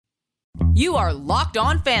You are Locked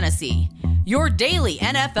On Fantasy, your daily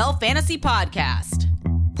NFL fantasy podcast.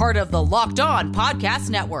 Part of the Locked On Podcast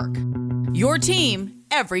Network, your team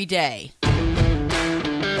every day.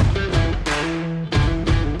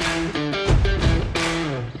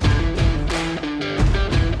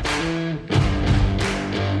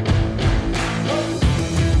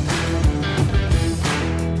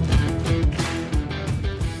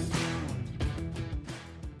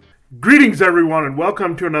 Greetings, everyone, and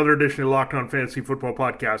welcome to another edition of Locked On Fantasy Football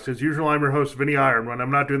Podcast. As usual, I'm your host, Vinnie Iyer. When I'm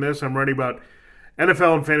not doing this, I'm writing about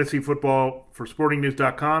NFL and fantasy football for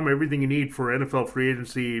SportingNews.com. Everything you need for NFL free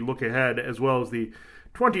agency look ahead, as well as the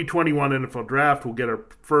 2021 NFL Draft. We'll get our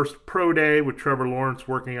first pro day with Trevor Lawrence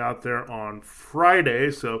working out there on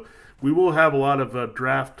Friday. So we will have a lot of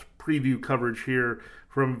draft preview coverage here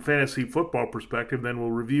from a fantasy football perspective. Then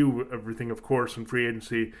we'll review everything, of course, in free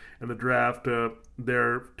agency and the draft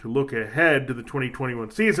there to look ahead to the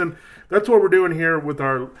 2021 season. That's what we're doing here with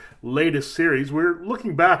our latest series. We're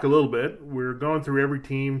looking back a little bit. We're going through every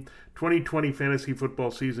team 2020 fantasy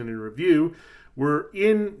football season in review. We're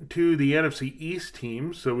into the NFC East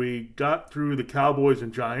teams, so we got through the Cowboys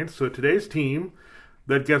and Giants. So today's team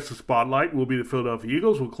that gets the spotlight will be the Philadelphia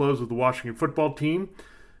Eagles. We'll close with the Washington football team.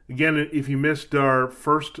 Again, if you missed our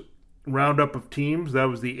first roundup of teams, that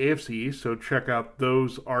was the AFC East, so check out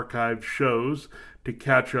those archived shows to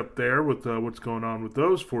catch up there with what's going on with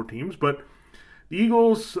those four teams. But the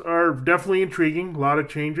Eagles are definitely intriguing, a lot of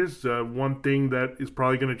changes. One thing that is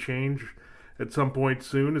probably going to change at some point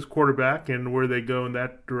soon is quarterback and where they go in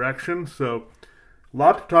that direction. So a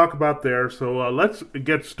lot to talk about there. So let's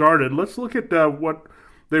get started. Let's look at what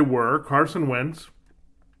they were. Carson Wentz.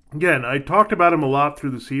 Again, I talked about him a lot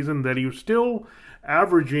through the season, that he was still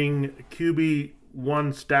averaging QB1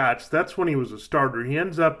 stats. That's when he was a starter. He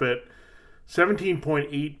ends up at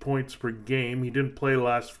 17.8 points per game. He didn't play the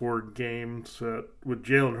last four games with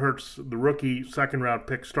Jalen Hurts, the rookie second-round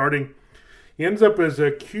pick, starting. He ends up as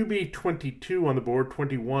a QB 22 on the board,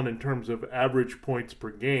 21 in terms of average points per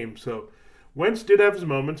game. So Wentz did have his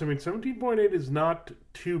moments. I mean, 17.8 is not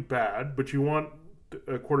too bad, but you want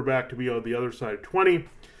a quarterback to be on the other side of 20.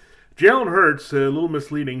 Jalen Hurts, a little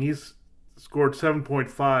misleading. He's scored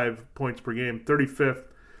 7.5 points per game, 35th,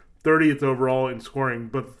 30th overall in scoring.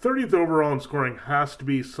 But 30th overall in scoring has to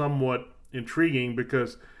be somewhat intriguing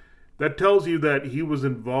because that tells you that he was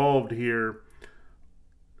involved here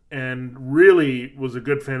and really was a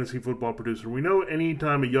good fantasy football producer. We know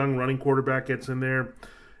anytime a young running quarterback gets in there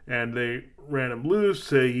and they ran him loose,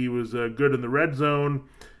 he was good in the red zone.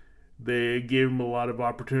 They gave him a lot of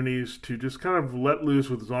opportunities to just kind of let loose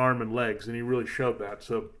with his arm and legs, and he really showed that.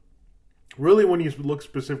 So really, when you look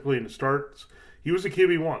specifically in the starts, he was a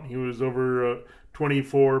QB1. He was over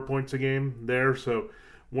 24 points a game there. So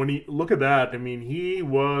when you look at that, I mean, he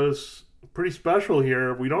was pretty special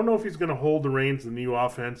here. We don't know if he's going to hold the reins of the new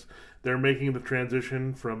offense. They're making the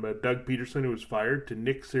transition from Doug Peterson, who was fired, to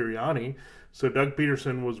Nick Sirianni. So Doug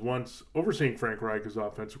Peterson was once overseeing Frank Reich as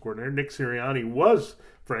offensive coordinator. Nick Sirianni was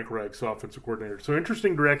Frank Reich's offensive coordinator. So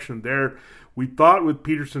interesting direction there. We thought with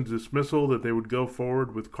Peterson's dismissal that they would go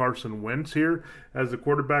forward with Carson Wentz here as the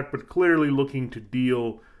quarterback, but clearly looking to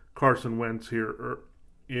deal Carson Wentz here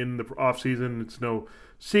in the offseason. It's no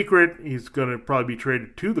secret he's going to probably be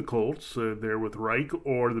traded to the Colts there with Reich,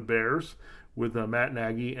 or the Bears with Matt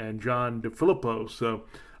Nagy and John DeFilippo. So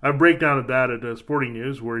I have a breakdown of that at Sporting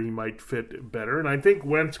News where he might fit better. And I think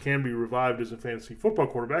Wentz can be revived as a fantasy football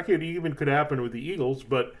quarterback. It even could happen with the Eagles,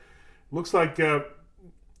 but looks like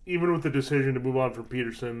even with the decision to move on from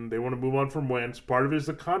Peterson, they want to move on from Wentz. Part of it is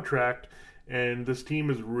the contract, and this team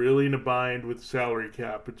is really in a bind with salary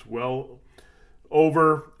cap. It's well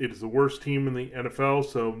over. It is the worst team in the NFL,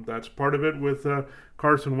 so that's part of it with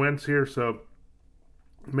Carson Wentz here. So,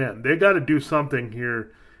 man, they got to do something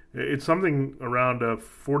here. It's something around a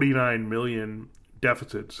 $49 million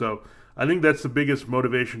deficit. So I think that's the biggest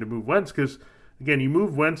motivation to move Wentz because, again, you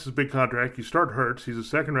move Wentz's big contract, you start Hurts. He's a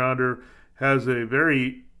second-rounder, has a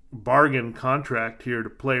very bargain contract here to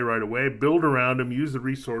play right away. Build around him, use the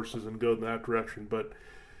resources, and go in that direction. But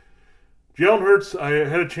Jalen Hurts, I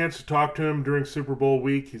had a chance to talk to him during Super Bowl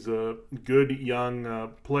week. He's a good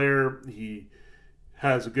young player. He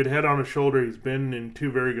has a good head on his shoulder. He's been in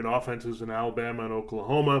two very good offenses in Alabama and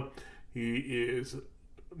Oklahoma. He is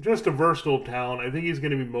just a versatile talent. I think he's going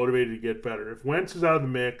to be motivated to get better. If Wentz is out of the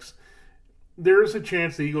mix, there is a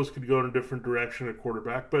chance the Eagles could go in a different direction at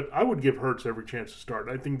quarterback, but I would give Hurts every chance to start.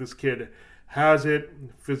 I think this kid has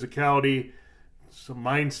it, physicality, some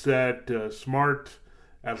mindset, smart,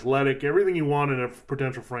 athletic, everything you want in a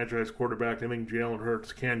potential franchise quarterback. I think Jalen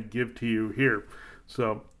Hurts can give to you here.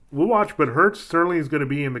 So we'll watch, but Hurts certainly is going to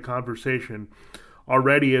be in the conversation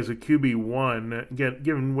already as a QB1, again,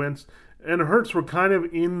 given Wentz and Hurts were kind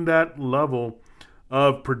of in that level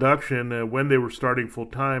of production when they were starting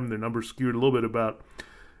full-time. Their numbers skewed a little bit about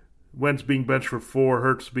Wentz being benched for 4,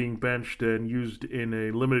 Hurts being benched and used in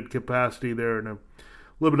a limited capacity there in a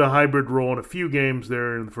little bit of hybrid role in a few games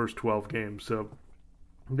there in the first 12 games. So,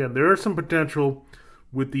 again, there is some potential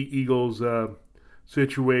with the Eagles'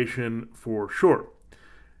 situation for sure.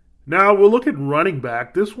 Now, we'll look at running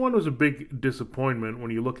back. This one was a big disappointment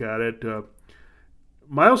when you look at it.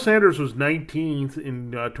 Miles Sanders was 19th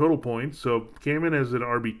in total points, so came in as an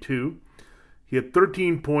RB2. He had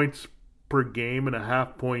 13 points per game in a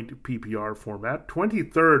half-point PPR format.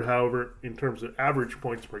 23rd, however, in terms of average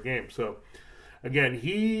points per game. So, again,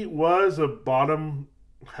 he was a bottom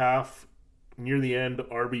half, near the end,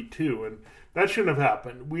 RB2, and that shouldn't have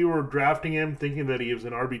happened. We were drafting him thinking that he was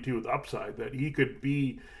an RB2 with upside, that he could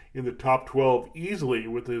be in the top 12 easily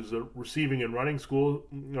with his receiving and running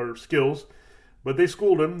skills. But they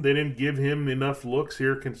schooled him. They didn't give him enough looks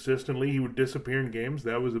here consistently. He would disappear in games.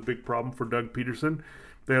 That was a big problem for Doug Peterson.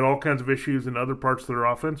 They had all kinds of issues in other parts of their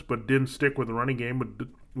offense, but didn't stick with the running game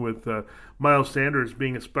with Miles Sanders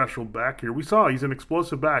being a special back here. We saw he's an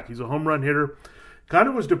explosive back. He's a home run hitter. Kind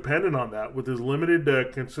of was dependent on that. With his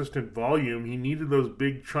limited consistent volume, he needed those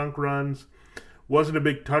big chunk runs. Wasn't a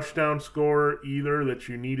big touchdown scorer either that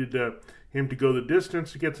you needed him to go the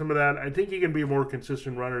distance to get some of that. I think he can be a more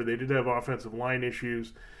consistent runner. They did have offensive line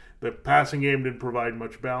issues. The passing game didn't provide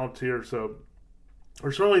much balance here. So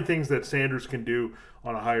there's certainly things that Sanders can do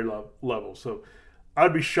on a higher level. So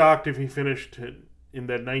I'd be shocked if he finished in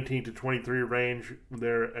that 19 to 23 range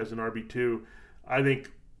there as an RB2. I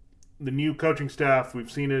think the new coaching staff,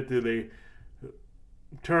 we've seen it. They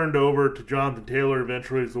turned over to Jonathan Taylor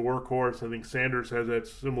eventually as the workhorse. I think Sanders has that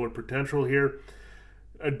similar potential here.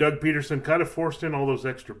 Doug Peterson kind of forced in all those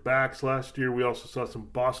extra backs last year. We also saw some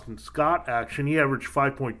Boston Scott action. He averaged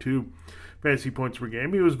 5.2 fantasy points per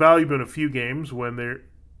game. He was valuable in a few games when they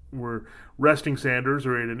were resting Sanders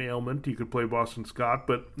or in an ailment. You could play Boston Scott,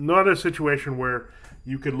 but not a situation where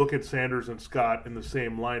you could look at Sanders and Scott in the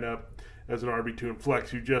same lineup as an RB2 and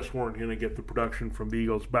flex. You just weren't going to get the production from the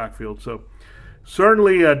Eagles' backfield. So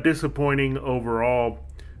certainly disappointing overall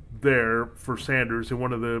there for Sanders, and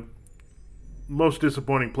one of the most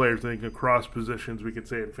disappointing players, I think, across positions, we could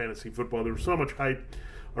say, in fantasy football. There was so much hype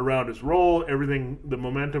around his role. Everything, the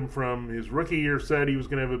momentum from his rookie year said he was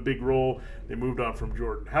going to have a big role. They moved on from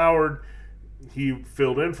Jordan Howard. He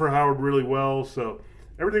filled in for Howard really well. So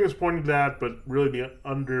everything was pointing to that, but really the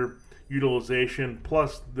underutilization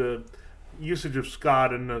plus the usage of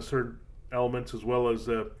Scott in certain elements, as well as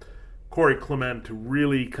Corey Clement, to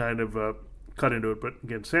really kind of cut into it. But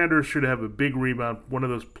again, Sanders should have a big rebound. One of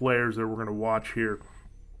those players that we're going to watch here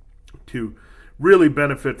to really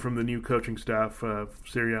benefit from the new coaching staff,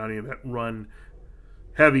 Sirianni, and that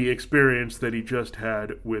run-heavy experience that he just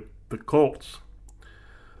had with the Colts.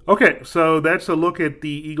 Okay, so that's a look at the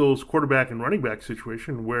Eagles' quarterback and running back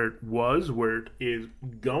situation, where it was, where it is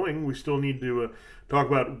going. We still need to talk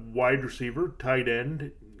about wide receiver, tight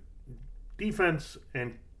end, defense,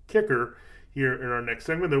 and kicker here in our next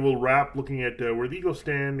segment. Then we'll wrap looking at where the Eagles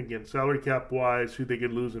stand, again, salary cap-wise, who they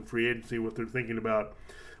could lose in free agency, what they're thinking about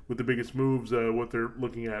with the biggest moves, what they're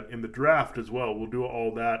looking at in the draft as well. We'll do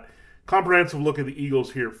all that. Comprehensive look at the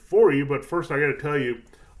Eagles here for you, but first I got to tell you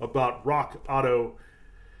about Rock Auto.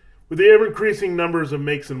 With the ever-increasing numbers of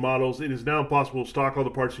makes and models, it is now impossible to stock all the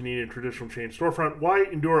parts you need in a traditional chain storefront. Why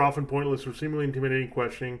endure often pointless or seemingly intimidating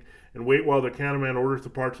questioning and wait while the counterman orders the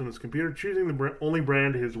parts on his computer, choosing the only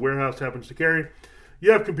brand his warehouse happens to carry?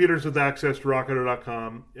 You have computers with access to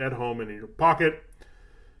rockauto.com at home and in your pocket.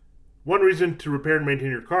 One reason to repair and maintain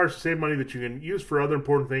your car is to save money that you can use for other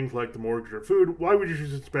important things like the mortgage or food. Why would you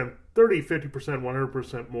choose to spend 30, 50%,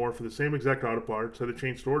 100% more for the same exact auto parts at a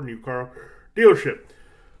chain store or new car dealership?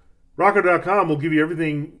 RockAuto.com will give you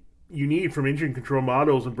everything you need, from engine control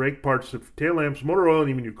models and brake parts to tail lamps, motor oil, and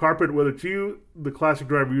even your carpet. Whether it's you, the classic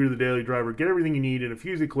driver, you're the daily driver, get everything you need in a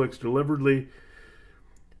few easy clicks delivered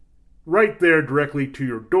right there directly to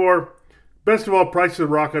your door. Best of all, prices at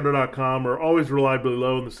RockAuto.com are always reliably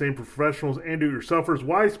low, and the same for professionals and do-it-yourselfers.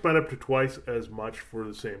 Why spend up to twice as much for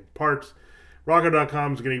the same parts?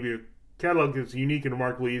 RockAuto.com is going to give you a catalog that's unique and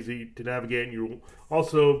remarkably easy to navigate, and you'll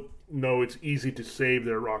also know it's easy to save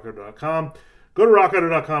there at RockAuto.com. Go to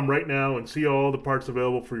RockAuto.com right now and see all the parts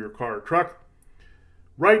available for your car or truck.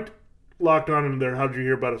 Right locked on in their How'd You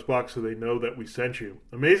Hear About Us box so they know that we sent you.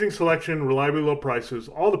 Amazing selection, reliably low prices,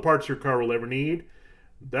 all the parts your car will ever need.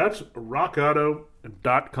 That's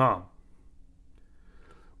RockAuto.com.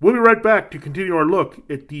 We'll be right back to continue our look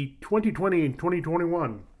at the 2020 and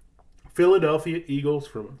 2021 Philadelphia Eagles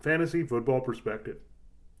from a fantasy football perspective.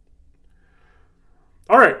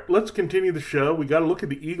 All right, let's continue the show. We got to look at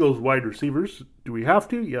the Eagles wide receivers. Do we have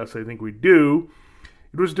to? Yes, I think we do.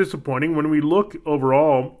 It was disappointing. When we look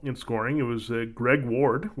overall in scoring, it was Greg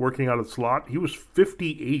Ward working out of the slot. He was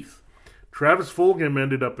 58th. Travis Fulgham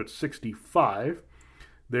ended up at 65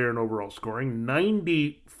 there in overall scoring.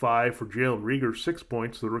 95 for Jalen Reagor, 6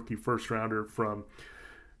 points, the rookie first-rounder from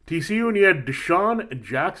TCU. And you had Deshaun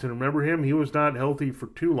Jackson. Remember him? He was not healthy for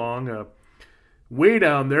too long. Way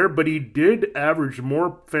down there, but he did average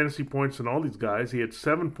more fantasy points than all these guys. He had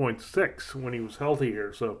 7.6 when he was healthy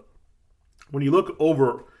here. So when you look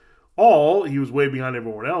overall, he was way behind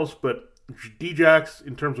everyone else, but D-Jax,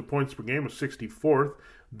 in terms of points per game, was 64th.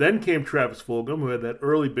 Then came Travis Fulgham, who had that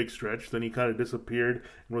early big stretch. Then he kind of disappeared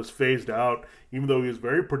and was phased out, even though he was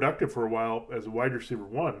very productive for a while as a wide receiver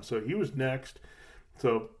one. So he was next.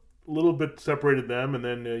 So a little bit separated them, and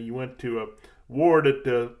then you went to Ward at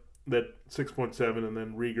that 6.7, and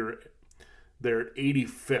then Reagor there at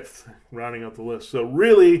 85th, rounding out the list. So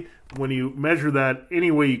really, when you measure that any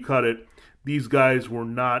way you cut it, these guys were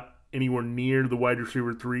not anywhere near the wide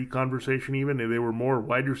receiver 3 conversation even. They were more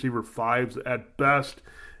wide receiver 5s at best.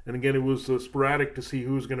 And again, it was sporadic to see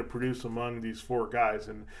who was going to produce among these 4 guys.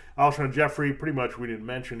 And Alshon Jeffrey, pretty much we didn't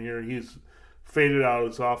mention here. He's faded out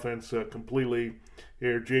of this offense completely.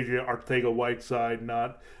 Here, J.J. Arcega-Whiteside,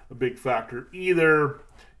 not a big factor either.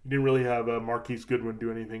 You didn't really have Marquise Goodwin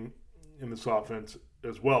do anything in this offense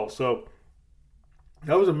as well. So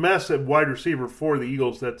that was a mess at wide receiver for the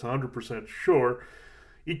Eagles, that's 100% sure.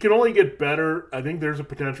 It can only get better. I think there's a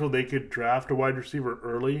potential they could draft a wide receiver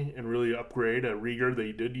early and really upgrade Reagor.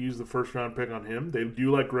 They did use the first-round pick on him. They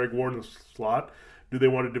do like Greg Ward in the slot. Do they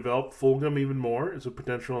want to develop Fulgham even more? Is a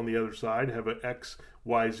potential on the other side? Have an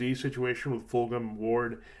XYZ situation with Fulgham,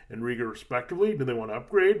 Ward, and Reagor respectively? Do they want to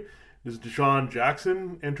upgrade? Does Deshaun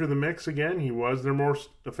Jackson enter the mix again? He was their most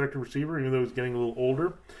effective receiver, even though he's getting a little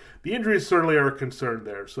older. The injuries certainly are a concern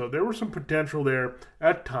there. So there was some potential there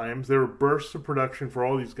at times. There were bursts of production for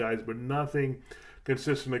all these guys, but nothing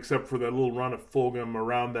consistent except for that little run of Fulgham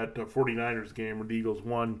around that 49ers game where the Eagles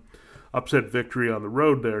won upset victory on the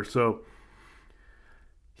road there. So,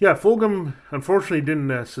 yeah, Fulgham unfortunately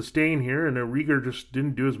didn't sustain here, and Reagor just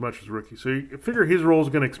didn't do as much as rookie. So you figure his role is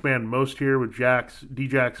going to expand most here with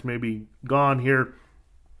D-Jax maybe gone here.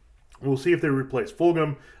 We'll see if they replace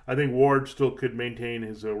Fulgham. I think Ward still could maintain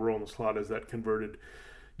his role in the slot as that converted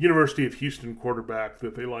University of Houston quarterback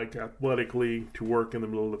that they like athletically to work in the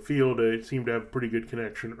middle of the field. It seemed to have a pretty good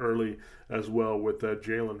connection early as well with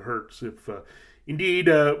Jalen Hurts. If indeed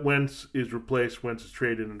Wentz is replaced, Wentz is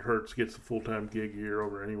traded, and Hurts gets the full-time gig here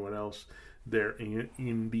over anyone else there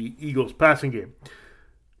in the Eagles passing game.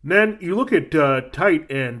 Then you look at tight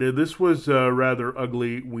end. This was rather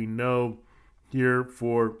ugly, we know, here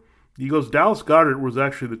for the Eagles. Dallas Goedert was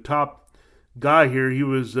actually the top guy here. He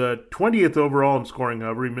was 20th overall in scoring,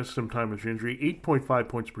 however. He missed some time with injury, 8.5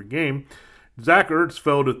 points per game. Zach Ertz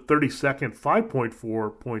fell to 32nd,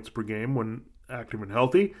 5.4 points per game when active and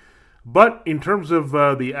healthy. But in terms of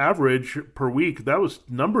the average per week, that was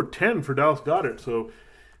number 10 for Dallas Goedert. So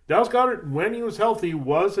Dallas Goedert, when he was healthy,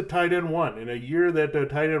 was a tight end 1. In a year that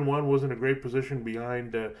tight end 1 was in a great position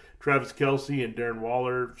behind Travis Kelce and Darren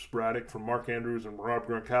Waller, sporadic from Mark Andrews and Rob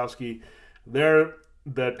Gronkowski. There,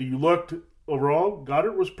 that you looked overall,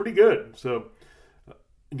 Goedert was pretty good. So,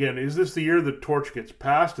 again, is this the year the torch gets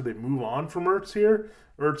passed? Do they move on from Ertz here?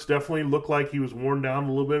 Ertz definitely looked like he was worn down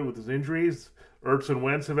a little bit with his injuries. Ertz and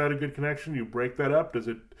Wentz have had a good connection. You break that up. Does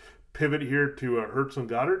it pivot here to Hurts and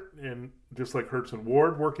Goedert, and just like Hurts and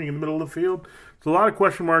Ward working in the middle of the field? It's a lot of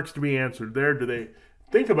question marks to be answered there. Do they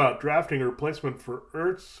think about drafting a replacement for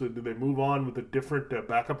Ertz? Do they move on with a different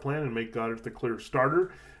backup plan and make Goedert the clear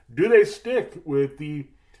starter? Do they stick with the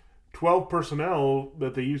 12 personnel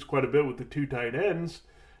that they use quite a bit with the 2 tight ends?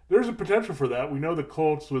 There's a potential for that. We know the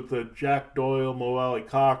Colts with Jack Doyle, Mo Alley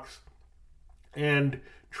Cox, and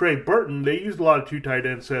Trey Burton, they used a lot of 2 tight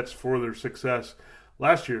end sets for their success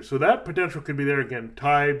last year. So that potential could be there again,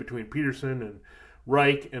 tied between Peterson and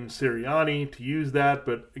Reich and Sirianni to use that.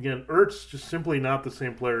 But again, Ertz just simply not the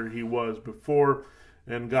same player he was before.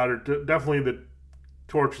 And Goedert, definitely the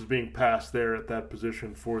torch is being passed there at that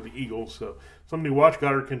position for the Eagles. So somebody to watch.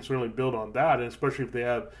 Goedert can certainly build on that. And especially if they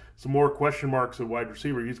have some more question marks at wide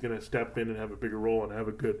receiver, he's going to step in and have a bigger role and have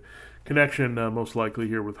a good connection most likely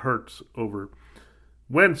here with Hurts over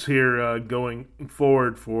Wentz here going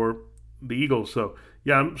forward for the Eagles. So,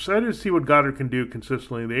 yeah, I'm excited to see what Goedert can do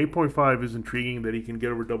consistently. The 8.5 is intriguing that he can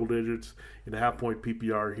get over double digits in a half-point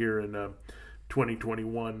PPR here in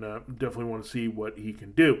 2021. Definitely want to see what he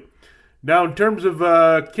can do. Now, in terms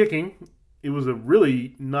of kicking, it was a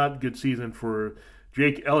really not good season for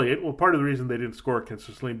Jake Elliott. Well, part of the reason they didn't score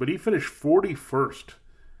consistently, but he finished 41st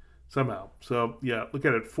somehow. So, yeah, look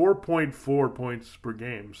at it, 4.4 points per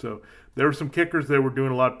game. So there were some kickers that were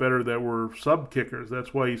doing a lot better that were sub-kickers.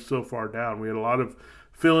 That's why he's so far down. We had a lot of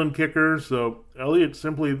fill-in kickers, so Elliott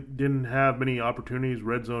simply didn't have many opportunities,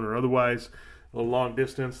 red zone or otherwise, a long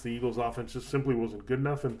distance. The Eagles' offense just simply wasn't good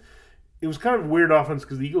enough, and it was kind of a weird offense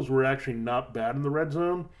because the Eagles were actually not bad in the red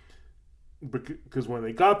zone because when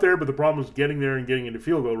they got there, but the problem was getting there and getting into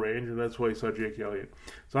field goal range, and that's why you saw Jake Elliott.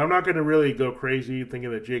 So I'm not going to really go crazy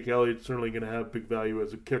thinking that Jake Elliott's certainly going to have big value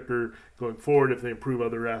as a kicker going forward if they improve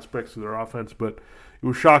other aspects of their offense, but it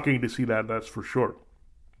was shocking to see that, that's for sure.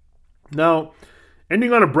 Now,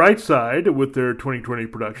 ending on a bright side with their 2020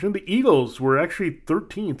 production, the Eagles were actually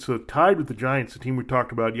 13th, so tied with the Giants, the team we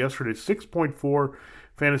talked about yesterday, 6.4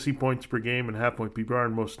 fantasy points per game and half-point PPR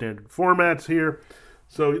in most standard formats here.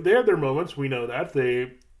 So they had their moments, we know that.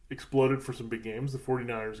 They exploded for some big games. The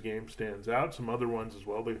 49ers game stands out. Some other ones as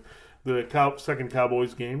well. The second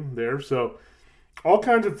Cowboys game there. So all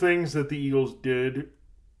kinds of things that the Eagles did.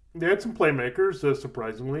 They had some playmakers,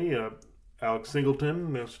 surprisingly. Alex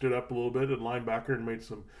Singleton stood up a little bit at linebacker and made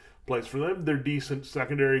some plays for them. Their decent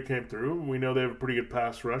secondary came through. We know they have a pretty good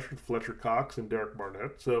pass rush with Fletcher Cox and Derek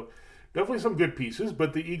Barnett. So definitely some good pieces,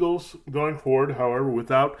 but the Eagles going forward, however,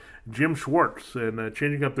 without Jim Schwartz and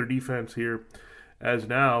changing up their defense here as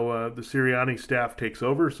now the Sirianni staff takes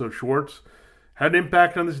over. So Schwartz had an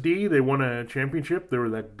impact on this D. They won a championship. They were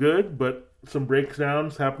that good, but some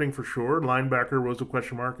breakdowns happening for sure. Linebacker was a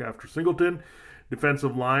question mark after Singleton.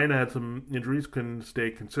 Defensive line had some injuries, couldn't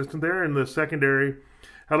stay consistent there. And the secondary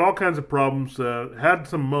had all kinds of problems, had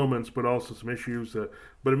some moments, but also some issues.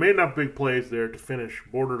 But it made enough big plays there to finish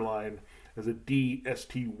borderline as a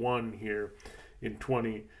DST1 here in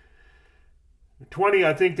 2020.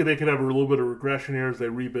 I think they could have a little bit of regression here as they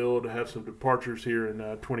rebuild, have some departures here in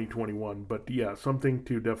 2021. But yeah, something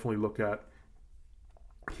to definitely look at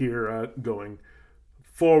here going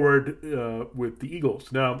forward with the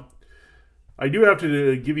Eagles. Now, I do have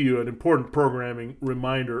to give you an important programming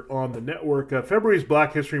reminder on the network. February is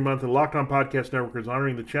Black History Month, and Locked On Podcast Network is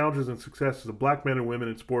honoring the challenges and successes of black men and women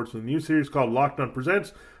in sports with a new series called Locked On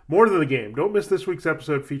Presents More Than the Game. Don't miss this week's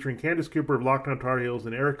episode featuring Candace Cooper of Locked On Tar Heels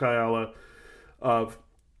and Eric Ayala of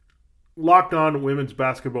Locked On Women's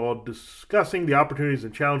Basketball, discussing the opportunities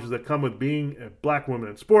and challenges that come with being a black woman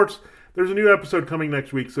in sports. There's a new episode coming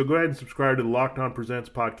next week, so go ahead and subscribe to the Locked On Presents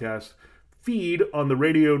podcast feed on the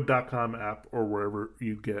radio.com app or wherever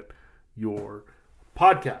you get your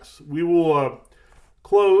podcasts. We will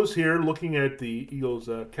close here looking at the Eagles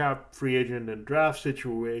cap, free agent, and draft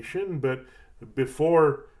situation. But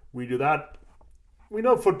before we do that, we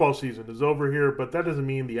know football season is over here, but that doesn't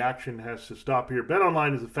mean the action has to stop here.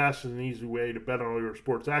 BetOnline is the fastest and easy way to bet on all your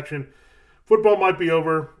sports action. Football might be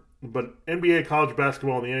over, but NBA, college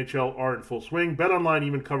basketball, and the NHL are in full swing. BetOnline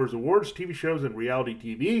even covers awards, TV shows, and reality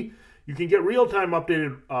TV. You can get real-time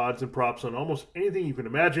updated odds and props on almost anything you can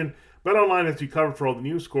imagine. BetOnline has you covered for all the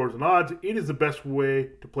news, scores, and odds. It is the best way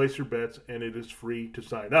to place your bets, and it is free to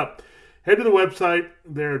sign up. Head to the website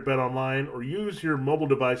there at BetOnline or use your mobile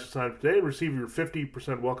device to sign up today and receive your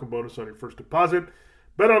 50% welcome bonus on your first deposit.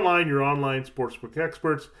 BetOnline, your online sportsbook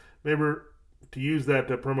experts. Remember to use that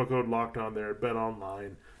promo code LOCKEDON there at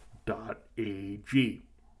betonline.ag.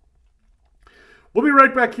 We'll be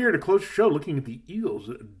right back here to close the show looking at the Eagles'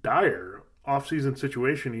 dire offseason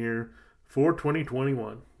situation here for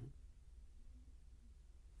 2021.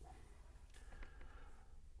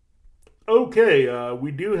 Okay,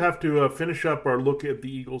 we do have to finish up our look at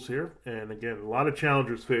the Eagles here. And again, a lot of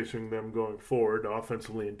challenges facing them going forward,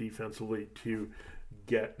 offensively and defensively, to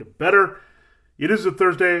get better. It is a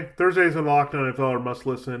Thursday. Thursdays in Locked On NFL are must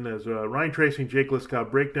listen as Ryan Tracy and Jake Liskow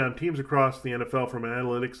break down teams across the NFL from an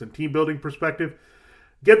analytics and team building perspective.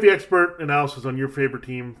 Get the expert analysis on your favorite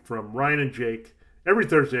team from Ryan and Jake every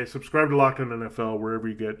Thursday. Subscribe to Locked On NFL wherever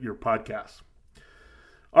you get your podcasts.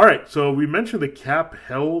 All right, so we mentioned the cap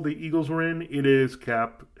hell the Eagles were in. It is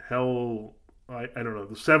cap hell, I don't know,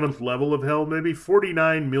 the seventh level of hell, maybe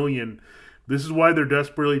 $49 million. This is why they're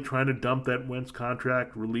desperately trying to dump that Wentz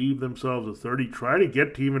contract, relieve themselves of 30, try to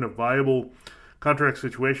get to even a viable contract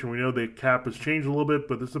situation. We know the cap has changed a little bit,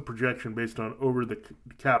 but this is a projection based on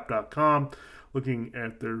overthecap.com, looking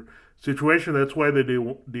at their situation. That's why they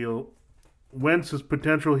deal Wentz's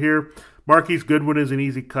potential here. Marquise Goodwin is an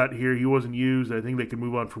easy cut here. He wasn't used. I think they can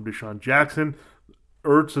move on from Deshaun Jackson.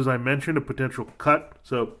 Ertz, as I mentioned, a potential cut.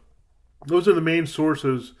 So those are the main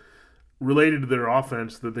sources related to their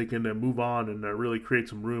offense that they can move on and really create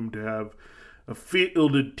some room to have a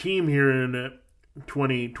fielded team here in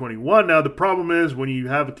 2021. Now, the problem is when you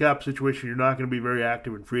have a cap situation, you're not going to be very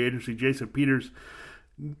active in free agency. Jason Peters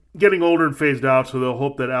getting older and phased out, so they'll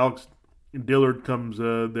hope that Alex Dillard comes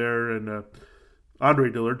there, and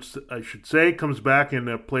Andre Dillard, I should say, comes back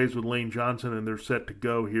and plays with Lane Johnson, and they're set to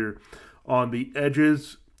go here on the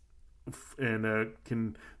edges and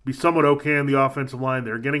can be somewhat okay on the offensive line.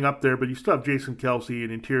 They're getting up there, but you still have Jason Kelsey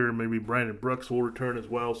and interior. Maybe Brandon Brooks will return as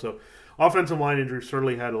well. So offensive line injuries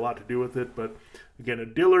certainly had a lot to do with it. But again, a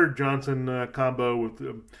Dillard-Johnson combo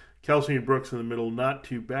with Kelsey and Brooks in the middle, not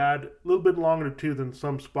too bad. A little bit longer in the tooth in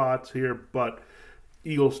some spots here, but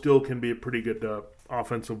Eagles still can be a pretty good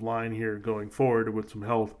offensive line here going forward with some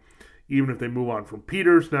health, even if they move on from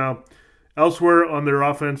Peters. Now, elsewhere on their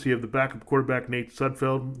offense, you have the backup quarterback, Nate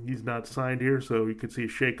Sudfeld. He's not signed here, so you could see a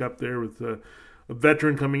shake-up there with a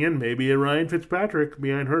veteran coming in, maybe a Ryan Fitzpatrick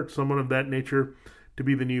behind Hurts, someone of that nature to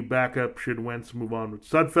be the new backup should Wentz move on with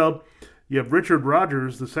Sudfeld. You have Richard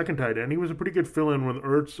Rodgers, the second tight end. He was a pretty good fill-in when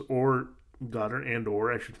Ertz or Goddard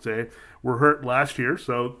I should say, were hurt last year,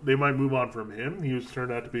 so they might move on from him. He was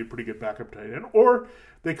turned out to be a pretty good backup tight end. Or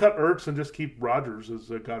they cut Ertz and just keep Rodgers as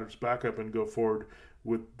Goddard's backup and go forward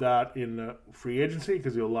with that in free agency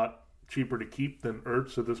because he's a lot cheaper to keep than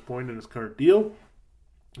Ertz at this point in his current deal.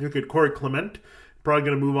 You look at Corey Clement, probably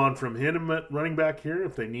going to move on from him at running back here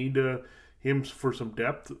if they need him for some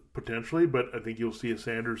depth potentially, but I think you'll see a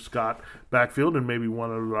Sanders-Scott backfield and maybe one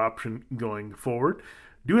other option going forward.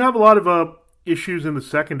 Do have a lot of issues in the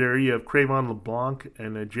secondary. You have Cravon LeBlanc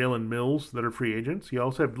and Jalen Mills that are free agents. You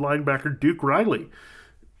also have linebacker Duke Riley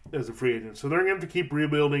as a free agent. So they're going to have to keep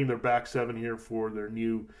rebuilding their back seven here for their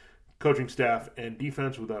new coaching staff and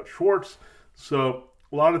defense without Schwartz. So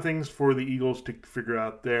a lot of things for the Eagles to figure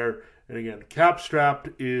out there. And again, cap-strapped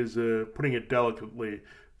is, putting it delicately,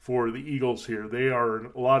 for the Eagles here. They are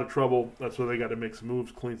in a lot of trouble. That's why they got to make some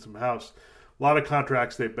moves, clean some house. A lot of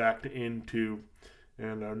contracts they backed into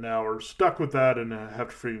and now are stuck with that and have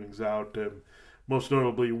to figure things out. Most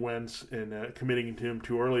notably Wentz and committing to him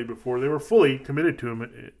too early before they were fully committed to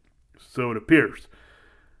him, so it appears.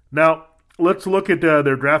 Now, let's look at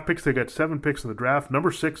their draft picks. They got 7 picks in the draft,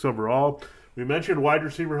 number 6 overall. We mentioned wide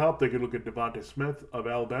receiver help. They could look at Devontae Smith of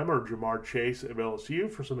Alabama or Jamar Chase of LSU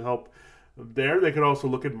for some help there. They could also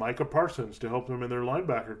look at Micah Parsons to help them in their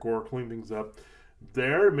linebacker core, clean things up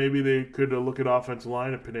there. Maybe they could look at offensive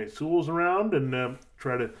line if Penei Sewell's around and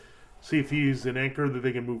try to see if he's an anchor that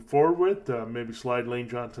they can move forward with. Maybe slide Lane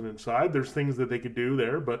Johnson inside. There's things that they could do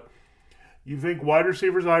there, but you think wide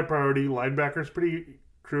receiver's high priority. Linebacker's pretty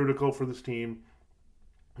critical for this team.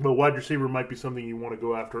 But wide receiver might be something you want to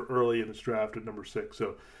go after early in this draft at number 6.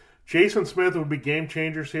 So Chase and Smith would be game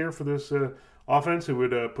changers here for this offense. It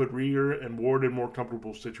would put Rieger and Ward in more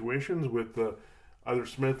comfortable situations with either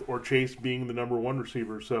Smith or Chase being the number 1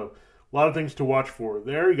 receiver. So a lot of things to watch for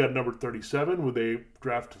there. You got number 37, where they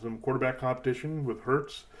draft some quarterback competition with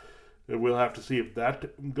Hurts. We'll have to see if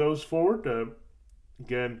that goes forward.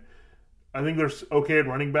 Again, I think they're okay at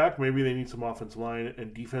running back. Maybe they need some offensive line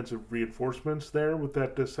and defensive reinforcements there with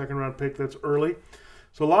that second-round pick that's early.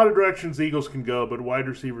 So a lot of directions the Eagles can go, but wide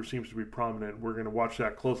receiver seems to be prominent. We're going to watch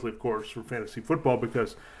that closely, of course, for fantasy football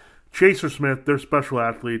because Chase or Smith, they're special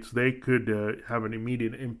athletes. They could have an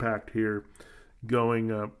immediate impact here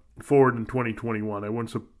going forward in 2021. I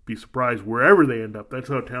wouldn't be surprised wherever they end up. That's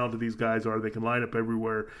how talented these guys are. They can line up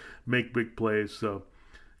everywhere, make big plays. So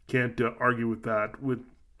can't argue with that with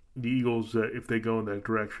the Eagles if they go in that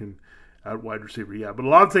direction at wide receiver. Yeah, but a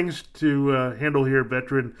lot of things to handle here.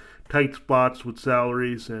 Veteran tight spots with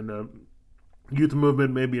salaries and youth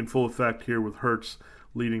movement may be in full effect here with Hurts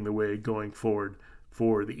leading the way going forward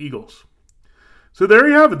for the Eagles. So there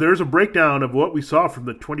you have it. There's a breakdown of what we saw from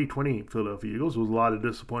the 2020 Philadelphia Eagles. There was a lot of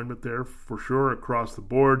disappointment there for sure across the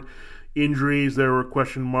board. Injuries, there were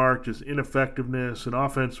question marks, just ineffectiveness. And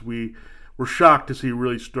offense, we were shocked to see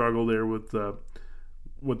really struggle there with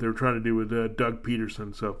what they were trying to do with Doug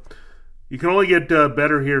Peterson. So you can only get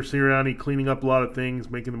better here. Sirianni cleaning up a lot of things,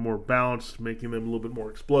 making them more balanced, making them a little bit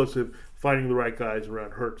more explosive, finding the right guys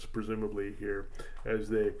around Hurts, presumably, here as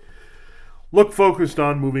they look focused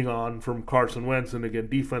on moving on from Carson Wentz. And again,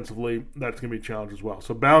 defensively, that's going to be a challenge as well.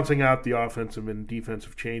 So balancing out the offensive and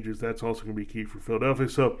defensive changes, that's also going to be key for Philadelphia.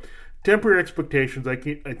 So temporary expectations. I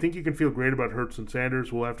think you can feel great about Hurts and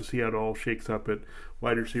Sanders. We'll have to see how it all shakes up at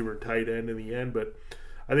wide receiver and tight end in the end. But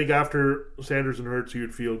I think after Sanders and Hurts, you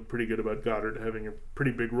would feel pretty good about Goddard having a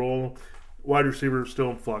pretty big role. Wide receiver still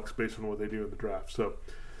in flux based on what they do in the draft. So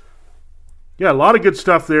Yeah, a lot of good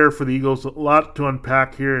stuff there for the Eagles. A lot to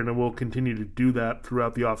unpack here, and we'll continue to do that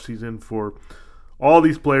throughout the offseason for all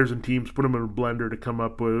these players and teams, put them in a blender to come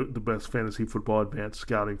up with the best fantasy football advanced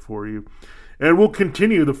scouting for you. And we'll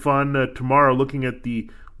continue the fun tomorrow looking at the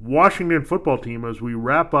Washington football team as we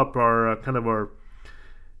wrap up our our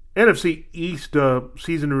NFC East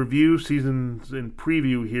season review, seasons in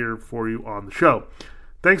preview here for you on the show.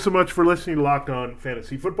 Thanks so much for listening to Locked On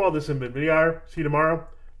Fantasy Football. This has been Vinnie Iyer. See you tomorrow.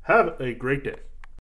 Have a great day.